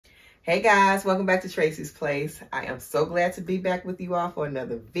Hey guys, welcome back to Tracie's Place. I am so glad to be back with you all for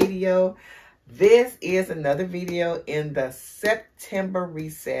another video. This is another video in the September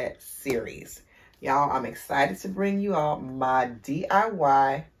Reset series. Y'all, I'm excited to bring you all my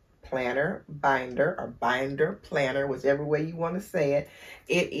DIY planner binder, or binder planner, whichever way you want to say it.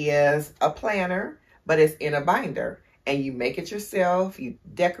 It is a planner, but it's in a binder. And you make it yourself, you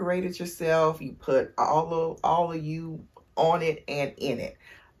decorate it yourself, you put all of you on it and in it.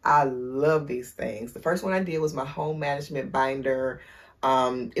 I love these things. The first one I did was my home management binder.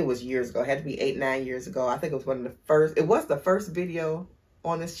 It was years ago. It had to be 8-9 years ago. I think it was one of the first. It was the first video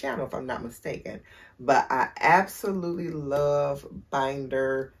on this channel, if I'm not mistaken. But I absolutely love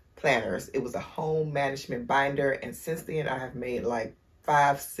binder planners. It was a home management binder, and since then I have made like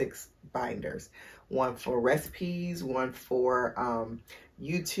 5-6 binders. One for recipes, one for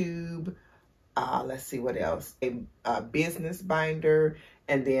YouTube. Let's see what else. A business binder,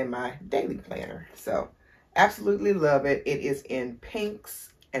 and then my daily planner. So absolutely love it. It is in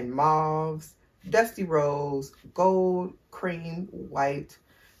pinks and mauves, dusty rose, gold, cream, white,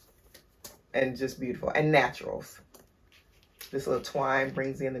 and just beautiful. And naturals. This little twine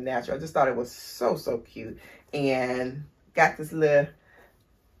brings in the natural. I just thought it was so cute. And got this little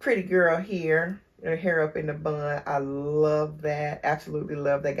pretty girl here. Her hair up in the bun. I love that. Absolutely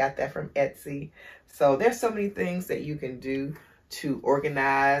love that. Got that from Etsy. So there's so many things that you can do to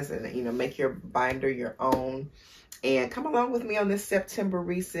organize and, you know, make your binder your own. And come along with me on this September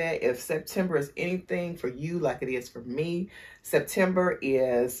reset. If September is anything for you like it is for me, September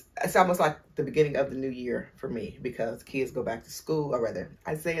is, it's almost like the beginning of the new year for me, because kids go back to school, or rather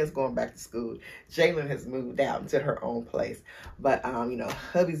Isaiah's going back to school. Jalen has moved out into her own place. But, you know,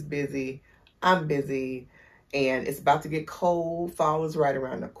 hubby's busy. I'm busy, and it's about to get cold. Fall is right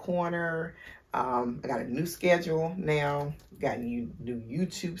around the corner. I got a new schedule now. Got a new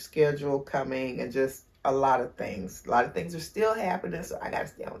YouTube schedule coming, and just a lot of things. A lot of things are still happening, so I got to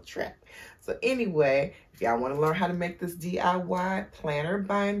stay on track. So anyway, if y'all want to learn how to make this DIY planner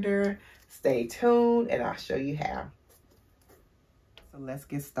binder, stay tuned, and I'll show you how. So let's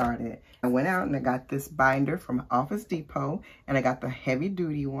get started. I went out and I got this binder from Office Depot, and I got the heavy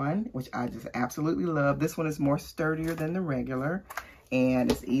duty one, which I just absolutely love. This one is more sturdier than the regular,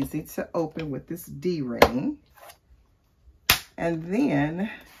 and it's easy to open with this D-ring. And then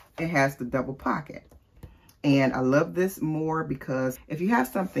it has the double pocket. And I love this more because if you have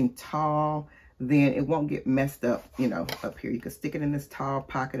something tall, then it won't get messed up, you know, up here. You can stick it in this tall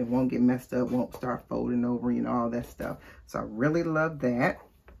pocket. It won't get messed up, won't start folding over, you know, all that stuff. So I really love that.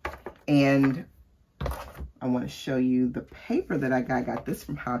 And I want to show you the paper that I got. I got this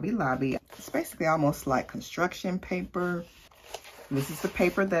from Hobby Lobby. It's basically almost like construction paper. This is the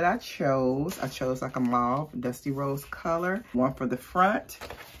paper that I chose. I chose like a mauve, dusty rose color. One for the front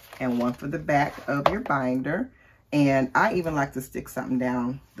and one for the back of your binder. And I even like to stick something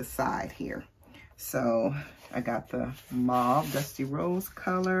down the side here. So I got the mauve dusty rose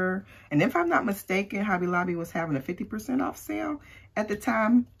color. And if I'm not mistaken, Hobby Lobby was having a 50% off sale at the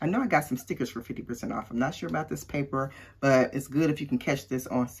time. I know I got some stickers for 50% off. I'm not sure about this paper, but it's good if you can catch this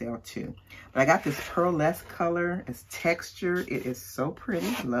on sale too. But I got this pearlescent color. It's textured. It is so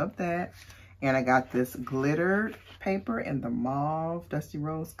pretty. Love that. And I got this glittered paper in the mauve dusty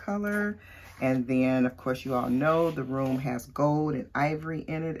rose color. And then, of course, you all know the room has gold and ivory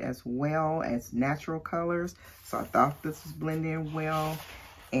in it, as well as natural colors. So I thought this was blending well,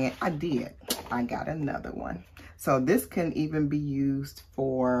 and I did. I got another one. So this can even be used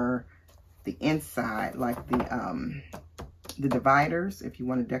for the inside, like the dividers. If you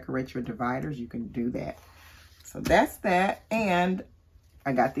want to decorate your dividers, you can do that. So that's that. And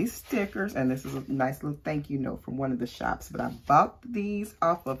I got these stickers, and this is a nice little thank you note from one of the shops. But I bought these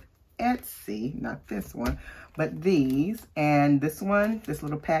off of Etsy, not this one, but these. And this one, this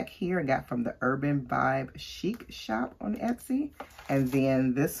little pack here, I got from the Urban Vibe Chic shop on Etsy. And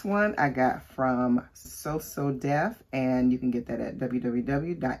then this one I got from So Def, and you can get that at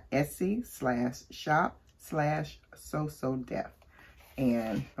www.etsy/shop/SoSoDef.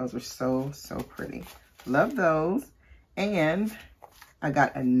 And those are so pretty. Love those. And I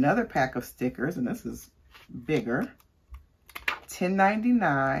got another pack of stickers, and this is bigger.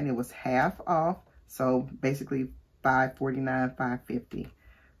 $10.99. It was half off, so basically $5.49, $5.50.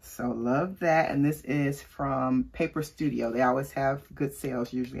 So love that. And this is from Paper Studio. They always have good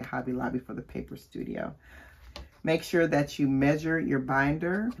sales, usually at Hobby Lobby, for the Paper Studio. Make sure that you measure your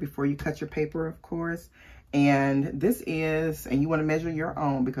binder before you cut your paper, of course. And this is, and you want to measure your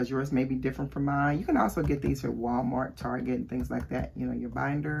own because yours may be different from mine. You can also get these at Walmart, Target, and things like that, you know, your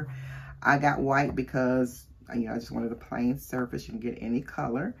binder. I got white because, you know, I just wanted a plain surface. You can get any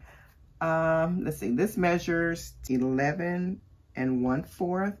color. Let's see, this measures 11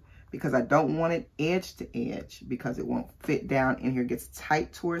 1/4 because I don't want it edge to edge because it won't fit down in here. It gets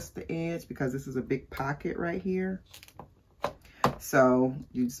tight towards the edge because this is a big pocket right here. So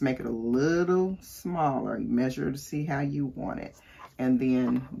you just make it a little smaller. You measure to see how you want it. And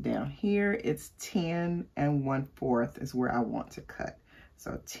then down here, it's 10 1/4 is where I want to cut.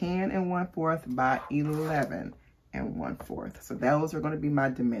 So 10 1/4 by 11 1/4. So those are going to be my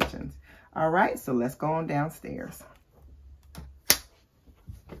dimensions. All right, so let's go on downstairs.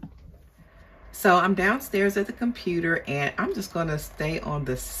 So I'm downstairs at the computer and I'm just going to stay on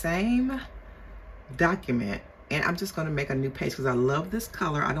the same document. And I'm just going to make a new page because I love this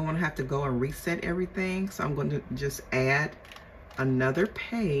color. I don't want to have to go and reset everything. So I'm going to just add another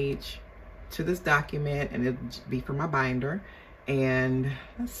page to this document and it'll be for my binder. And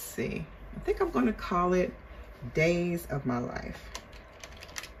let's see, I think I'm going to call it Days of My Life.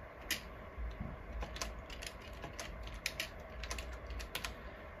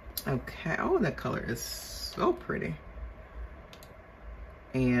 Okay, oh, that color is so pretty.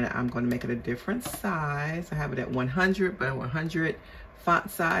 And I'm going to make it a different size. I have it at 100, but 100 font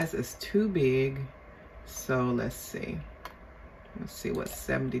size is too big. So let's see. Let's see what's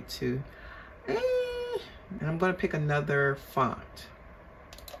 72. And I'm going to pick another font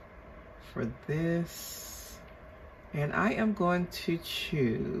for this. And I am going to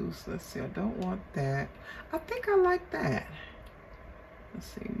choose, let's see, I don't want that. I think I like that. Let's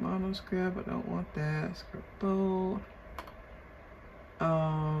see, monoscript, I don't want that. Script bold.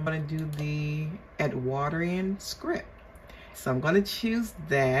 I'm gonna do the Edwardian script. So I'm gonna choose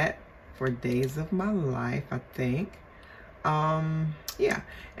that for Days of My Life, I think. Yeah,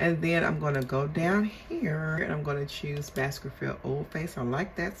 and then I'm gonna go down here and I'm gonna choose Baskerville Old Face. I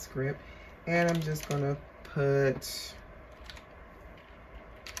like that script. And I'm just gonna put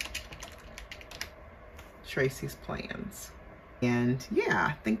Tracie's Plans. And yeah,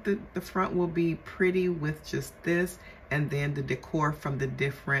 I think the front will be pretty with just this and then the decor from the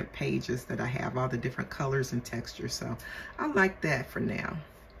different pages that I have, all the different colors and textures. So I like that for now.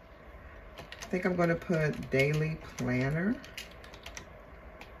 I think I'm gonna put Daily Planner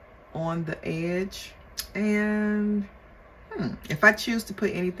on the edge. And if I choose to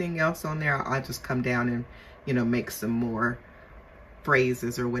put anything else on there, I'll just come down and, you know, make some more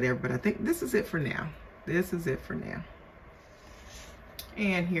phrases or whatever. But I think this is it for now. This is it for now.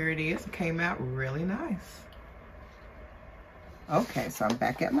 And here it is. It came out really nice. Okay, so I'm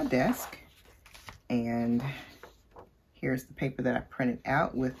back at my desk. And here's the paper that I printed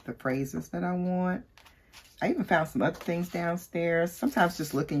out with the phrases that I want. I even found some other things downstairs. Sometimes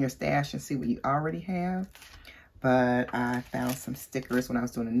just look in your stash and see what you already have. But I found some stickers when I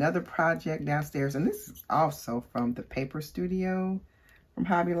was doing another project downstairs. And this is also from the Paper Studio from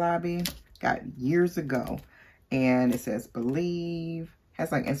Hobby Lobby. Got years ago. And it says, believe.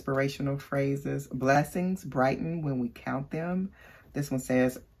 Has like inspirational phrases. Blessings brighten when we count them. This one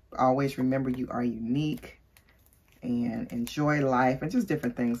says, always remember you are unique. And enjoy life. And just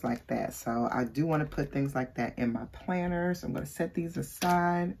different things like that. So I do want to put things like that in my planner. So I'm going to set these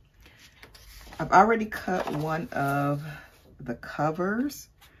aside. I've already cut one of the covers.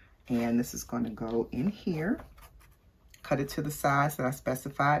 And this is going to go in here. Cut it to the size that I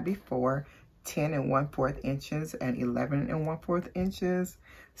specified before. 10 1/4 inches and 11 1/4 inches.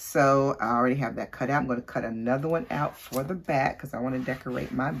 So I already have that cut out. I'm going to cut another one out for the back because I want to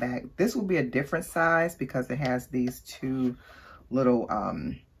decorate my back. This will be a different size because it has these two little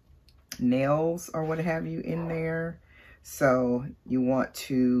nails or what have you in there. So you want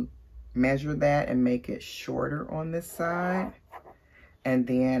to measure that and make it shorter on this side. And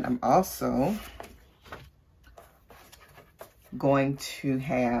then I'm also going to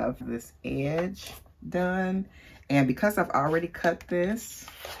have this edge done. And because I've already cut this,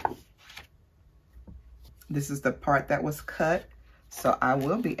 this is the part that was cut. So I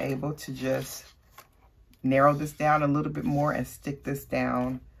will be able to just narrow this down a little bit more and stick this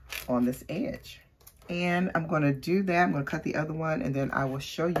down on this edge. And I'm going to do that. I'm going to cut the other one and then I will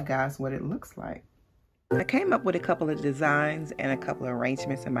show you guys what it looks like. I came up with a couple of designs and a couple of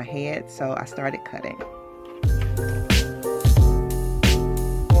arrangements in my head, so I started cutting.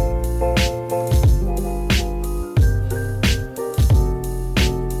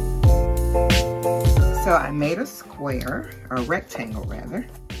 So I made a square, or a rectangle rather.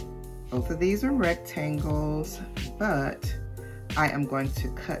 Both of these are rectangles, but I am going to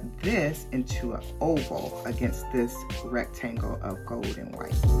cut this into an oval against this rectangle of gold and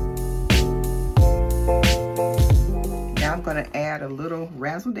white. Now I'm going to add a little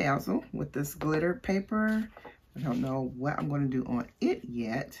razzle dazzle with this glitter paper I don't know what I'm going to do on it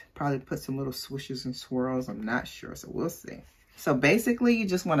yet. Probably put some little swishes and swirls. I'm not sure, so we'll see. So basically, you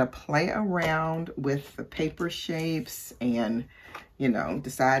just want to play around with the paper shapes and, you know,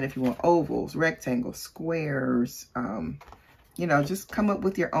 decide if you want ovals, rectangles, squares, you know, just come up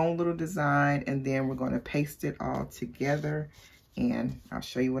with your own little design, and then we're going to paste it all together, and I'll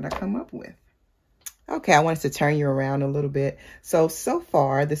show you what I come up with. Okay, I wanted to turn you around a little bit. So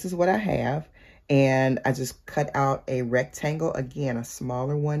far, this is what I have, and I just cut out a rectangle, again, a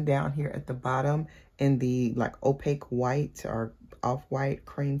smaller one down here at the bottom in the like opaque white or off-white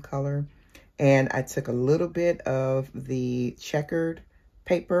cream color. And I took a little bit of the checkered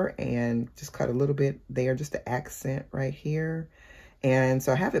paper and just cut a little bit there, just to accent right here. And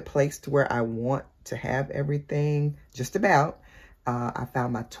so I have it placed where I want to have everything, just about. I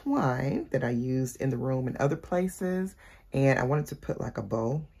found my twine that I used in the room and other places, and I wanted to put like a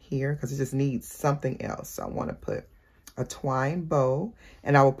bow here because it just needs something else. So I want to put a twine bow,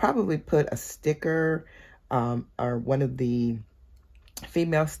 and I will probably put a sticker or one of the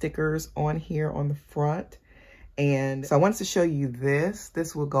female stickers on here on the front. And so I wanted to show you this.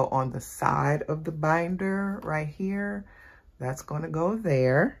 This will go on the side of the binder right here. That's going to go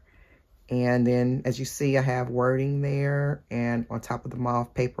there. And then, as you see, I have wording there. And on top of the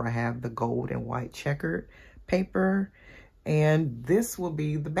mauve paper, I have the gold and white checkered paper. And this will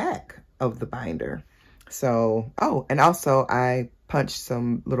be the back of the binder. So, oh, and also I punched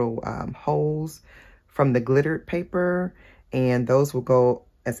some little holes from the glittered paper. And those will go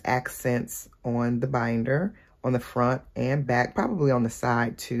as accents on the binder, on the front and back, probably on the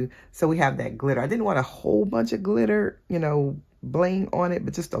side too. So we have that glitter. I didn't want a whole bunch of glitter, you know, bling on it,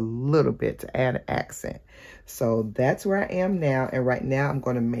 but just a little bit to add an accent. So that's where I am now. And right now I'm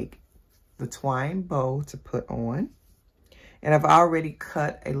going to make the twine bow to put on. And I've already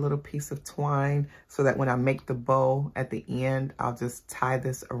cut a little piece of twine so that when I make the bow at the end, I'll just tie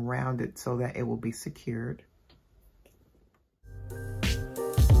this around it so that it will be secured.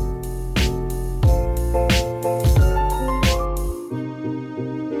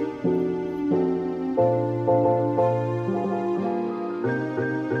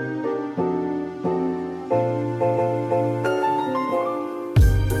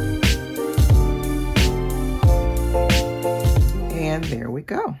 And there we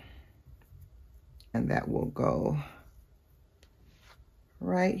go. And that will go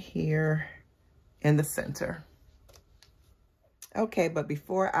right here in the center. Okay, but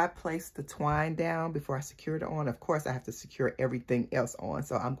before I place the twine down, before I secure it on, of course I have to secure everything else on.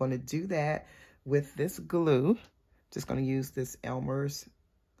 So I'm going to do that with this glue. Just going to use this Elmer's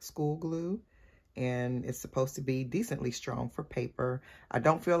school glue. And it's supposed to be decently strong for paper. I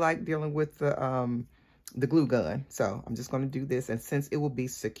don't feel like dealing with the glue gun. So I'm just going to do this. And since it will be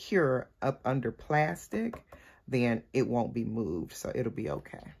secure up under plastic, then it won't be moved. So it'll be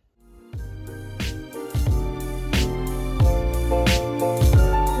okay.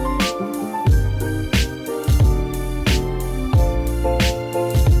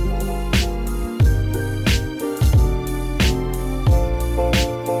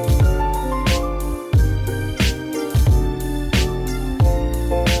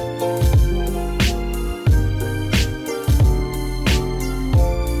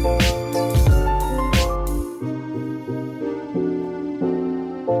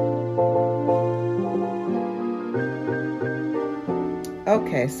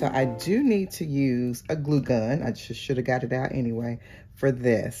 Okay, so I do need to use a glue gun. I should have got it out anyway for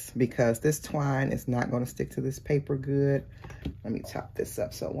this, because this twine is not going to stick to this paper good. Let me top this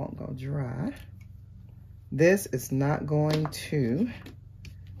up so it won't go dry. This is not going to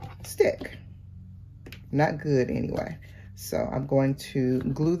stick. Not good anyway. So I'm going to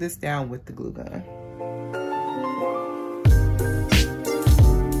glue this down with the glue gun.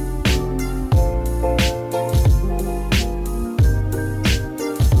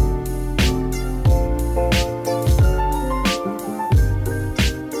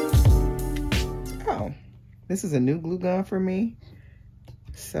 This is a new glue gun for me.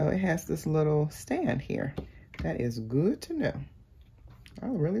 So it has this little stand here. That is good to know. I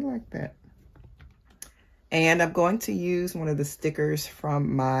really like that. And I'm going to use one of the stickers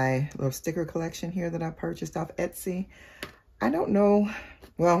from my little sticker collection here that I purchased off Etsy. I don't know.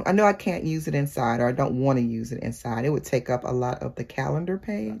 Well, I know I can't use it inside, or I don't want to use it inside. It would take up a lot of the calendar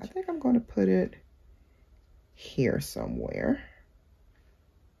page. I think I'm going to put it here somewhere.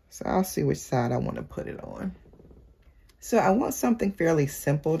 So I'll see which side I want to put it on. So I want something fairly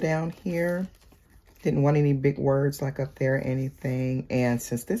simple down here. Didn't want any big words like up there or anything. And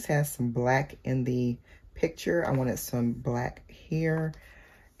since this has some black in the picture, I wanted some black here.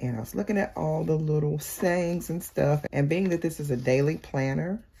 And I was looking at all the little sayings and stuff. And being that this is a daily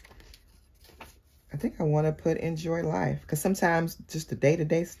planner, I think I want to put enjoy life. Because sometimes just the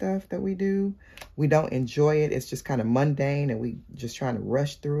day-to-day stuff that we do, we don't enjoy it. It's just kind of mundane and we just trying to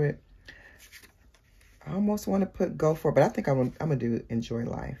rush through it. I almost want to put go for it, but I think I'm going to do enjoy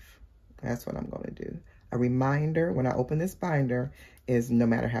life. That's what I'm going to do. A reminder when I open this binder is no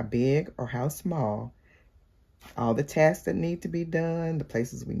matter how big or how small, all the tasks that need to be done, the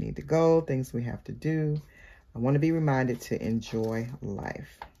places we need to go, things we have to do, I want to be reminded to enjoy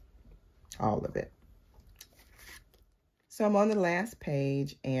life. All of it. So I'm on the last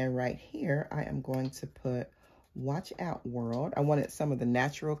page, and right here, I am going to put watch out world. I wanted some of the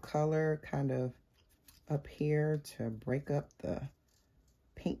natural color kind of up here to break up the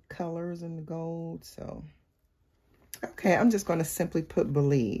pink colors and the gold. So, okay, I'm just going to simply put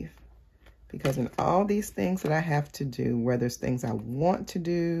believe. Because in all these things that I have to do, whether it's things I want to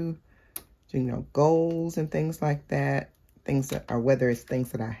do, you know, goals and things like that, things that, or whether it's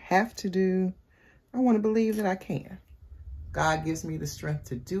things that I have to do, I want to believe that I can. God gives me the strength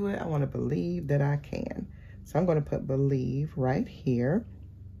to do it. I want to believe that I can. So I'm going to put believe right here.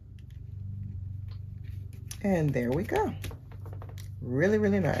 And there we go. Really,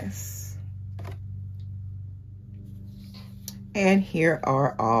 really nice. And here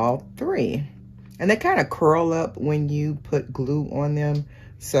are all three. And they kind of curl up when you put glue on them.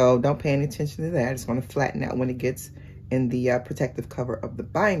 So don't pay any attention to that. It's going to flatten out when it gets in the protective cover of the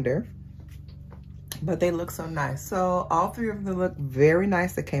binder. But they look so nice. So all three of them look very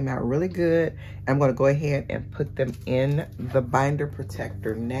nice. They came out really good. I'm going to go ahead and put them in the binder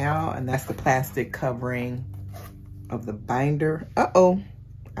protector now. And that's the plastic covering of the binder. Uh-oh,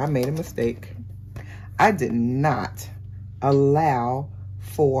 I made a mistake. I did not allow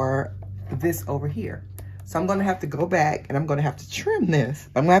for this over here. So I'm going to have to go back and I'm going to have to trim this.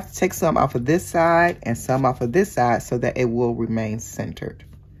 I'm going to have to take some off of this side and some off of this side so that it will remain centered.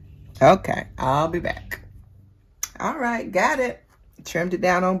 Okay, I'll be back. All right, got it. Trimmed it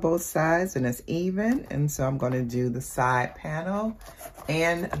down on both sides and it's even. And so I'm going to do the side panel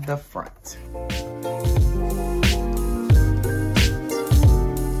and the front.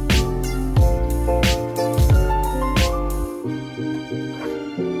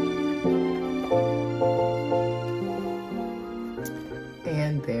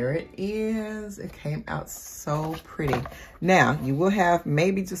 And there it is. It came out so pretty. Now, you will have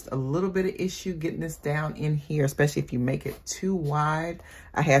maybe just a little bit of issue getting this down in here, especially if you make it too wide.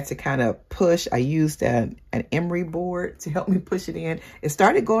 I had to kind of push. I used an emery board to help me push it in. It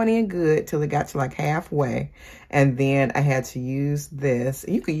started going in good till it got to like halfway. And then I had to use this.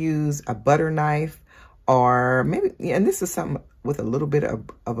 You could use a butter knife or maybe, and this is something with a little bit of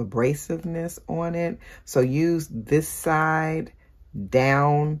abrasiveness on it. So use this side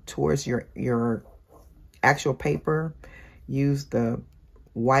down towards your actual paper. Use the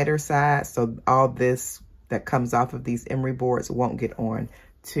whiter side so all this that comes off of these emery boards won't get on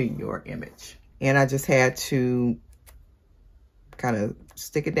to your image. And I just had to kind of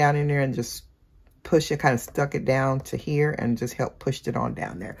stick it down in there and just push it, kind of stuck it down to here and just help push it on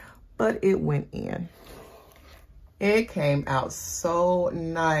down there. But it went in. It came out so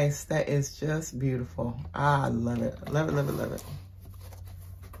nice. That is just beautiful. I love it. Love it, love it, love it.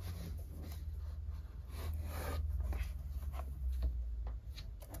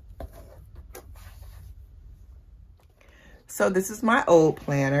 So this is my old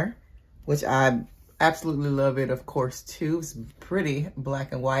planner, which I absolutely love it, of course, too. It's pretty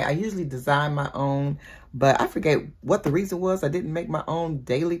black and white. I usually design my own, but I forget what the reason was. I didn't make my own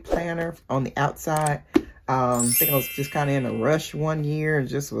daily planner on the outside. I think I was just kind of in a rush one year and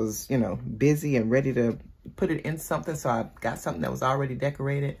just was, you know, busy and ready to put it in something. So I got something that was already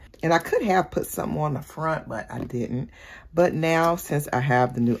decorated. And I could have put something on the front, but I didn't. But now, since I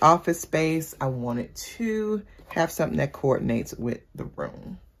have the new office space, I wanted to have something that coordinates with the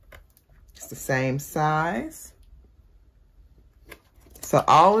room. It's the same size. So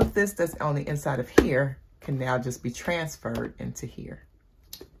all of this that's on the inside of here can now just be transferred into here.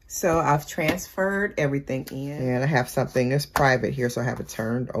 So I've transferred everything in and I have something that's private here. So I have it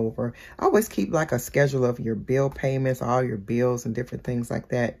turned over. I always keep like a schedule of your bill payments, all your bills and different things like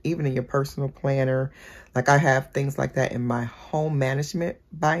that. Even in your personal planner. Like I have things like that in my home management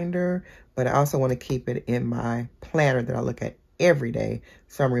binder, but I also want to keep it in my planner that I look at every day.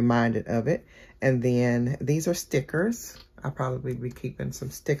 So I'm reminded of it. And then these are stickers. I'll probably be keeping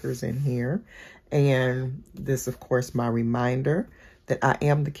some stickers in here. And this, of course, my reminder that I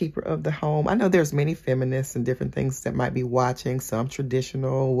am the keeper of the home. I know there's many feminists and different things that might be watching, some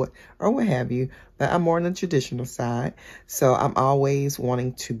traditional or what have you, but I'm more on the traditional side. So I'm always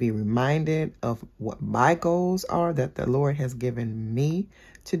wanting to be reminded of what my goals are that the Lord has given me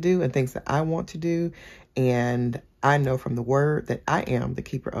to do and things that I want to do. And I know from the word that I am the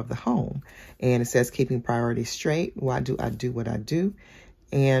keeper of the home. And it says keeping priorities straight. Why do I do what I do?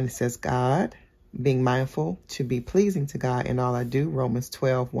 And it says God, being mindful to be pleasing to God in all I do. Romans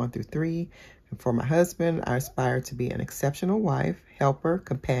 12:1-3. And for my husband, I aspire to be an exceptional wife, helper,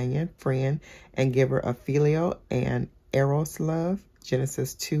 companion, friend, and giver of filial and eros love.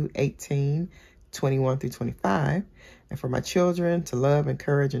 Genesis 2:18-21-25. And for my children, to love,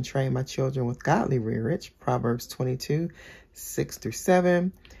 encourage, and train my children with godly rearage. Proverbs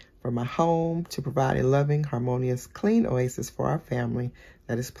 22:6-7. For my home, to provide a loving, harmonious, clean oasis for our family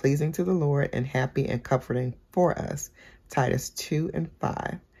that is pleasing to the Lord and happy and comforting for us. Titus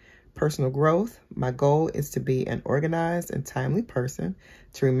 2:5. Personal growth. My goal is to be an organized and timely person,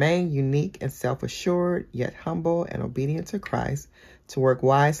 to remain unique and self-assured, yet humble and obedient to Christ, to work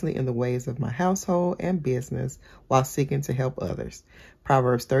wisely in the ways of my household and business while seeking to help others.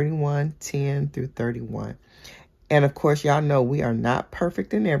 Proverbs 31:10-31. And of course, y'all know we are not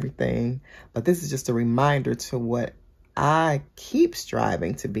perfect in everything, but this is just a reminder to what I keep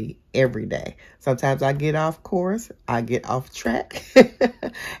striving to be every day. Sometimes I get off course, I get off track,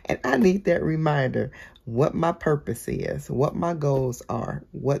 and I need that reminder what my purpose is, what my goals are,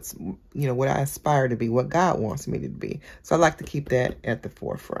 what I aspire to be, what God wants me to be. So I like to keep that at the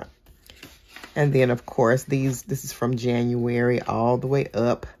forefront. And then, of course, this is from January all the way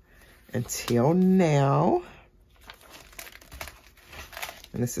up until now.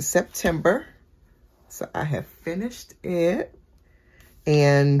 And this is September. So I have finished it.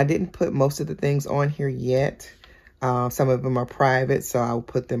 And I didn't put most of the things on here yet. Some of them are private, so I'll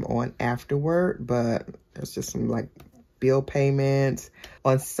put them on afterward. But there's just some like bill payments.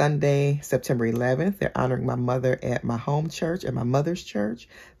 On Sunday, September 11th, they're honoring my mother at my home church, at my mother's church.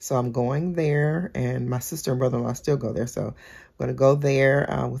 So I'm going there, and my sister and brother-in-law still go there. So I'm going to go there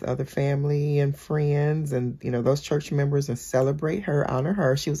with other family and friends and, those church members and celebrate her, honor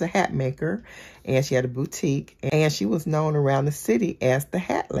her. She was a hat maker, and she had a boutique, and she was known around the city as the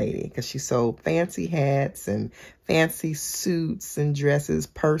hat lady because she sold fancy hats and fancy suits and dresses,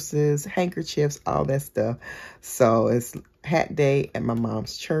 purses, handkerchiefs, all that stuff. So it's hat day at my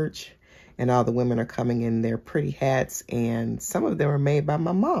mom's church, and all the women are coming in their pretty hats, and some of them are made by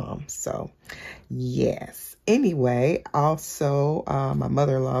my mom. So yes. Anyway, also my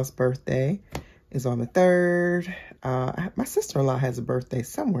mother-in-law's birthday is on the 3rd. My sister-in-law has a birthday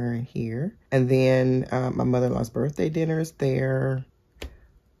somewhere in here. And then my mother-in-law's birthday dinner is there.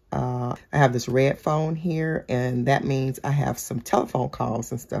 I have this red phone here, and that means I have some telephone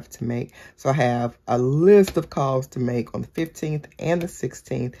calls and stuff to make. So I have a list of calls to make on the 15th and the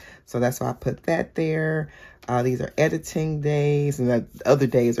 16th. So that's why I put that there. These are editing days, and the other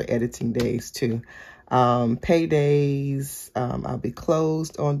days are editing days too. Paydays, I'll be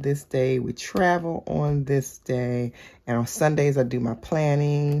closed on this day. We travel on this day. And on Sundays, I do my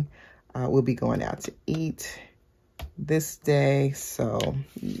planning. We'll be going out to eat this day. So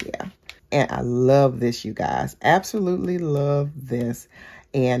yeah. And I love this, you guys. Absolutely love this.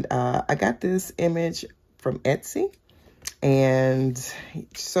 And I got this image from Etsy, and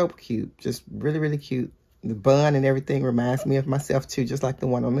so cute. Just really, really cute. The bun and everything reminds me of myself too, just like the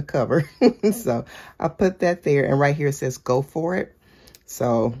one on the cover. So I put that there, and right here it says go for it.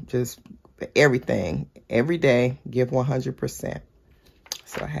 So just everything, every day, give 100%.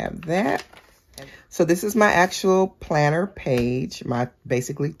 So I have that. So this is my actual planner page, my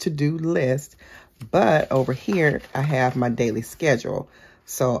basically to-do list. But over here, I have my daily schedule.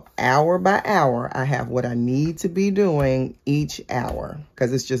 So hour by hour, I have what I need to be doing each hour,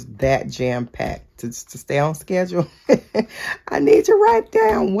 because it's just that jam-packed. To stay on schedule, I need to write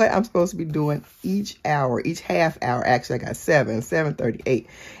down what I'm supposed to be doing each hour, each half hour. Actually, I got 7:30, 8.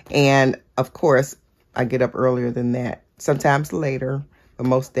 And of course, I get up earlier than that, sometimes later. But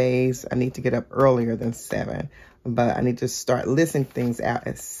most days, I need to get up earlier than 7. But I need to start listing things out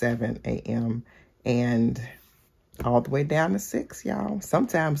at 7 a.m. and all the way down to 6, y'all.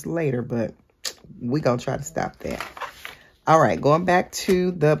 Sometimes later, but we're going to try to stop that. All right, going back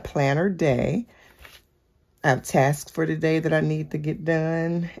to the planner day. I have tasks for the day that I need to get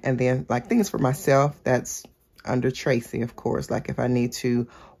done. And then, like, things for myself, that's under Tracie, of course. Like, if I need to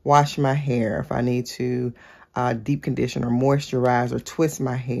wash my hair, if I need to deep condition or moisturize or twist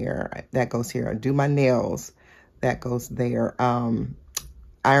my hair, that goes here. Or do my nails, that goes there.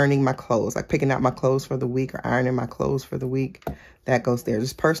 ironing my clothes, like picking out my clothes for the week or ironing my clothes for the week, that goes there.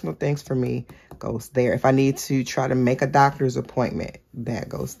 Just personal things for me goes there. If I need to try to make a doctor's appointment, that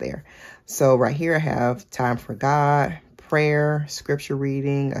goes there. So right here I have time for God, prayer, scripture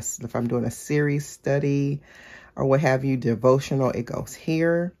reading. If I'm doing a series study or what have you, devotional, it goes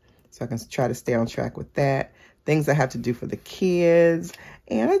here. So I can try to stay on track with that. Things I have to do for the kids.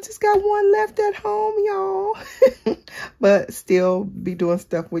 And I just got one left at home, y'all. But still be doing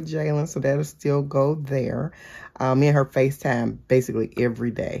stuff with Jalen, so that'll still go there. Me and her FaceTime basically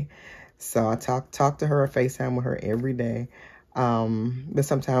every day. So I talk to her, FaceTime with her every day. But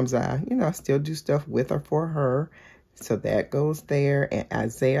sometimes I still do stuff with or for her. So that goes there. And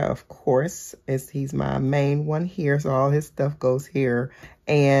Isaiah, of course, he's my main one here. So all his stuff goes here.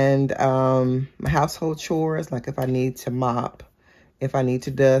 And my household chores, like if I need to mop, if I need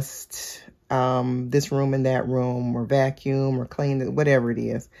to dust this room and that room, or vacuum or clean it, whatever it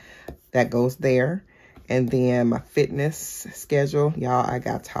is, that goes there. And then my fitness schedule, y'all, I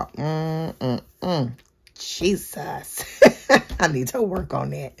got to talk. Jesus. I need to work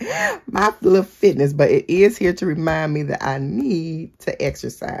on that. My little fitness, but it is here to remind me that I need to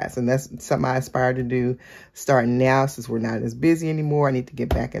exercise. And that's something I aspire to do starting now since we're not as busy anymore. I need to get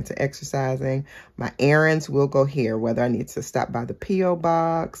back into exercising. My errands will go here, whether I need to stop by the P.O.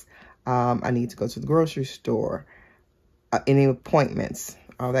 box, I need to go to the grocery store, any appointments,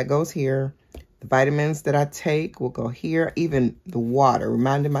 all that goes here. The vitamins that I take will go here. Even the water,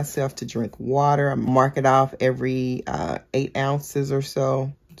 reminding myself to drink water. I mark it off every 8 ounces or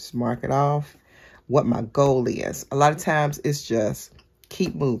so. Just mark it off. What my goal is. A lot of times it's just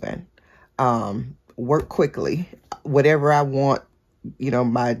keep moving. Work quickly. Whatever I want,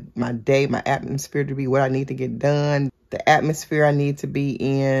 my day, my atmosphere to be, what I need to get done. The atmosphere I need to be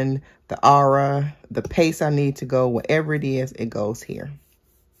in. The aura, the pace I need to go. Whatever it is, it goes here.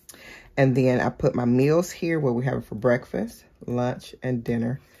 And then I put my meals here where we have it for breakfast, lunch, and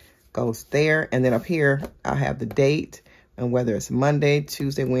dinner. Goes there. And then up here, I have the date and whether it's Monday,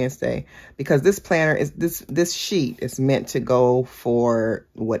 Tuesday, Wednesday. Because this planner, this sheet is meant to go for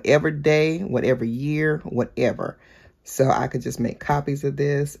whatever day, whatever year, whatever. So I could just make copies of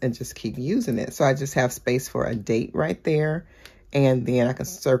this and just keep using it. So I just have space for a date right there. And then I can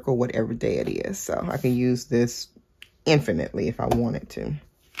circle whatever day it is. So I can use this infinitely if I wanted to.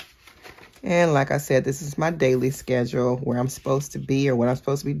 And like I said, this is my daily schedule, where I'm supposed to be or what I'm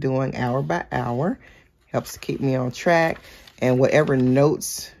supposed to be doing hour by hour. Helps to keep me on track. And whatever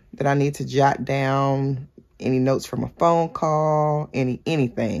notes that I need to jot down, any notes from a phone call,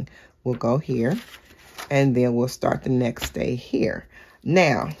 anything will go here. And then we'll start the next day here.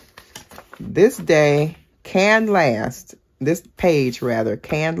 Now, this day can last, this page rather,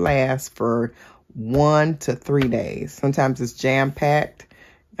 can last for 1 to 3 days. Sometimes it's jam-packed.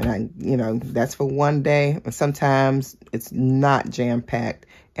 And that's for one day. And sometimes it's not jam-packed.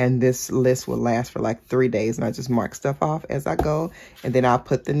 And this list will last for like 3 days. And I just mark stuff off as I go. And then I'll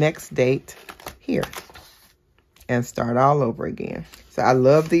put the next date here. And start all over again. So I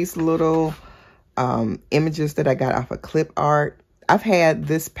love these little images that I got off of clip art. I've had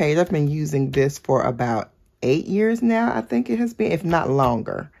this page. I've been using this for about 8 years now. I think it has been, if not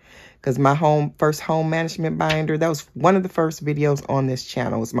longer. Because my first home management binder, that was one of the first videos on this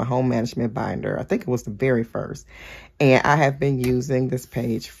channel, was my home management binder. I think it was the very first. And I have been using this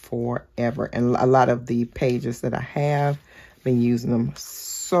page forever. And a lot of the pages that I have, been using them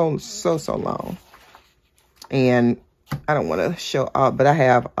so long. And I don't want to show up, but I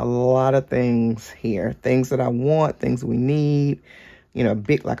have a lot of things here. Things that I want, things we need.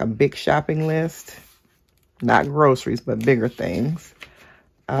 Like a big shopping list. Not groceries, but bigger things.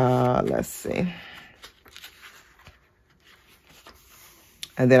 Let's see.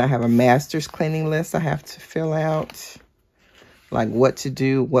 And then I have a master's cleaning list I have to fill out. Like what to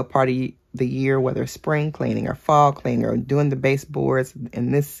do, what part of the year, whether it's spring cleaning or fall cleaning or doing the baseboards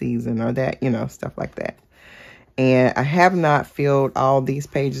in this season or that, stuff like that. And I have not filled all these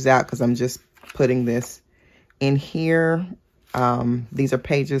pages out because I'm just putting this in here. These are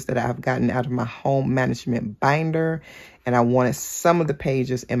pages that I've gotten out of my home management binder. And I wanted some of the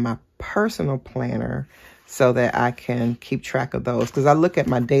pages in my personal planner so that I can keep track of those. Because I look at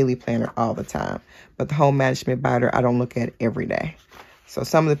my daily planner all the time. But the home management binder, I don't look at every day. So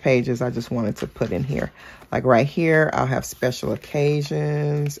some of the pages I just wanted to put in here. Like right here, I'll have special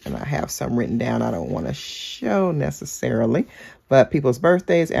occasions. And I have some written down I don't want to show necessarily. But people's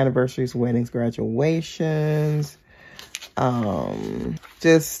birthdays, anniversaries, weddings, graduations.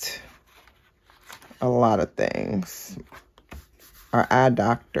 Just a lot of things. Our eye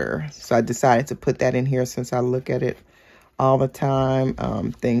doctor. So I decided to put that in here since I look at it all the time,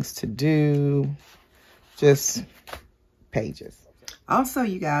 things to do, just pages. Also,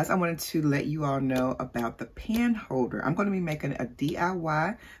 you guys, I wanted to let you all know about the pen holder. I'm going to be making a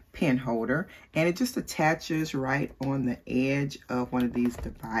DIY pen holder, and it just attaches right on the edge of one of these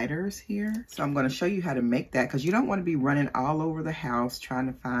dividers here. So I'm going to show you how to make that, because you don't want to be running all over the house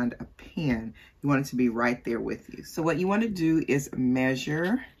trying to find a pen. You want it to be right there with you. So what you want to do is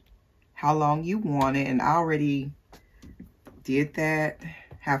measure how long you want it, and I already did that,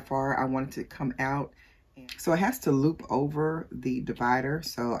 how far I want it to come out. So it has to loop over the divider.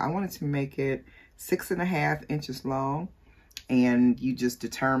 So I wanted to make it 6.5 inches long, and you just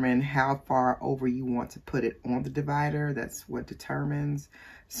determine how far over you want to put it on the divider. That's what determines.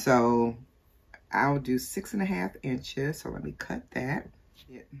 So I'll do 6.5 inches. So let me cut that.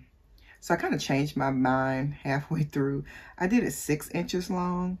 So I kind of changed my mind halfway through. I did it 6 inches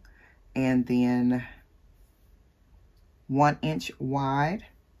long and then 1 inch wide.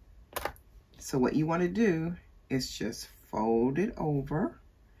 So what you want to do is just fold it over.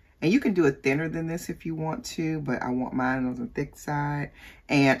 And you can do it thinner than this if you want to, but I want mine on the thick side.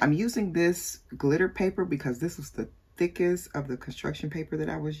 And I'm using this glitter paper because this was the thickest of the construction paper that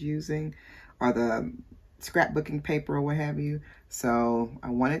I was using, or the scrapbooking paper or what have you. So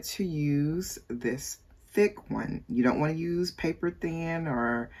I wanted to use this thick one. You don't want to use paper thin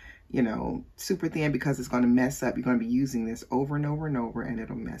or, you know, super thin, because it's going to mess up. You're going to be using this over and over and over, and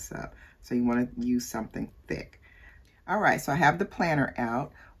it'll mess up. So you want to use something thick. All right, so I have the planner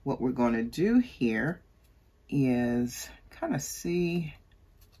out. What we're going to do here is kind of see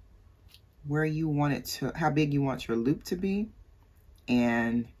where you want it to, how big you want your loop to be.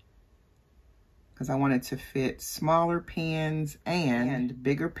 And because I want it to fit smaller pens and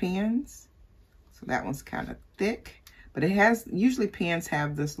bigger pens. So that one's kind of thick. But it has, usually pens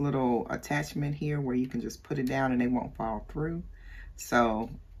have this little attachment here where you can just put it down and they won't fall through.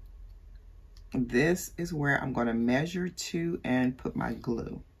 So this is where I'm going to measure to and put my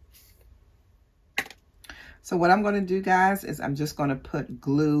glue. So what I'm going to do, guys, is I'm just going to put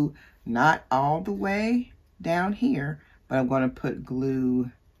glue not all the way down here, but I'm going to put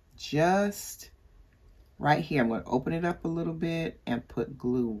glue just right here. I'm going to open it up a little bit and put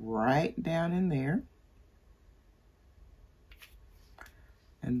glue right down in there.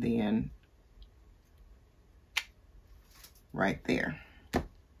 And then right there.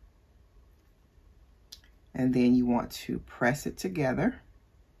 And then you want to press it together.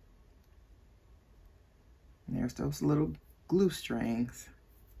 And there's those little glue strings.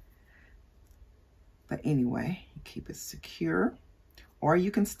 But anyway, you keep it secure. Or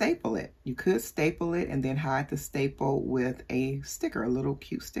you can staple it. You could staple it and then hide the staple with a sticker, a little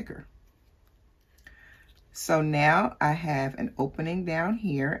cute sticker. So now I have an opening down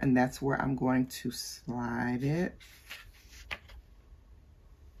here, and that's where I'm going to slide it.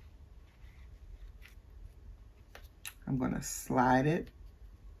 I'm going to slide it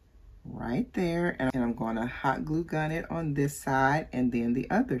right there, and I'm going to hot glue gun it on this side and then the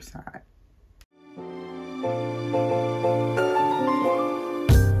other side.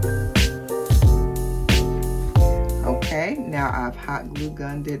 Okay, now I've hot glue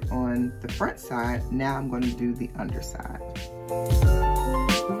gunned it on the front side. Now I'm going to do the underside.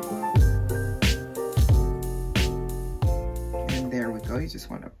 And there we go. You just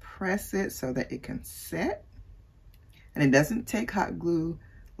want to press it so that it can set. And it doesn't take hot glue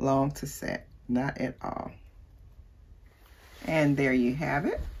long to set, not at all. And there you have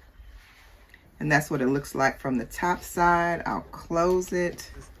it. And that's what it looks like from the top side. I'll close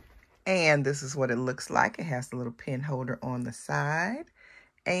it. And this is what it looks like. It has a little pen holder on the side.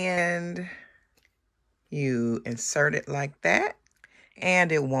 And you insert it like that.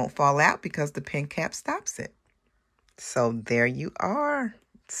 And it won't fall out because the pen cap stops it. So there you are.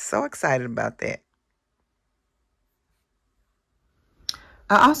 So excited about that.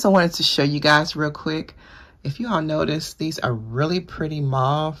 I also wanted to show you guys real quick. If you all notice, these are really pretty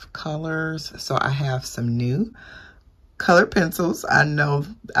mauve colors. So I have some new colored pencils. I know.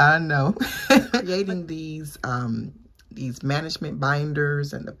 Creating these management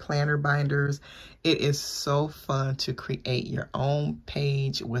binders and the planner binders. It is so fun to create your own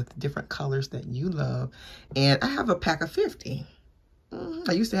page with different colors that you love. And I have a pack of 50.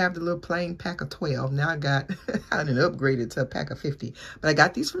 I used to have the little plain pack of 12. Now I didn't upgrade it to a pack of 50. But I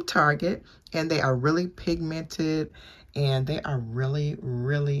got these from Target, and they are really pigmented, and they are really,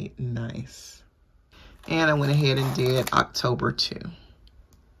 really nice. And I went ahead and did October too.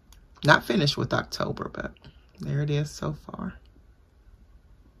 Not finished with October, but there it is so far.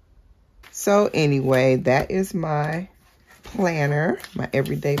 So anyway, that is my planner, my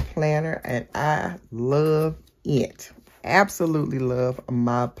everyday planner, and I love it. absolutely love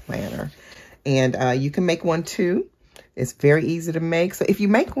my planner. And you can make one too. It's very easy to make. So if you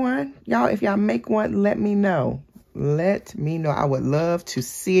make one, y'all, if y'all make one, let me know. Let me know. I would love to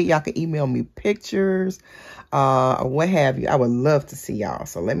see it. Y'all can email me pictures or what have you. I would love to see y'all.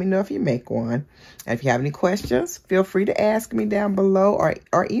 So let me know if you make one. And if you have any questions, feel free to ask me down below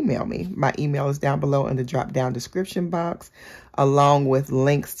or email me. My email is down below in the drop down description box, along with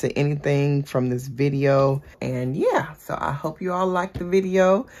links to anything from this video. And yeah, so I hope you all liked the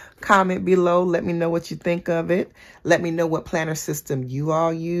video. Comment below. Let me know what you think of it. Let me know what planner system you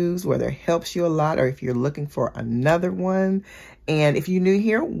all use, whether it helps you a lot or if you're looking for another one. And if you're new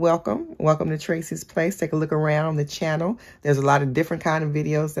here, welcome. Welcome to Tracie's Place. Take a look around the channel. There's a lot of different kind of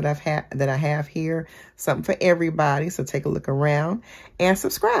videos that I have here. Something for everybody. So take a look around and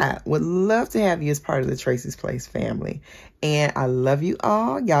subscribe. Would love to have you as part of the Tracie's Place family. And I love you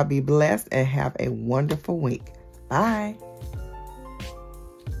all. Y'all be blessed and have a wonderful week. Bye.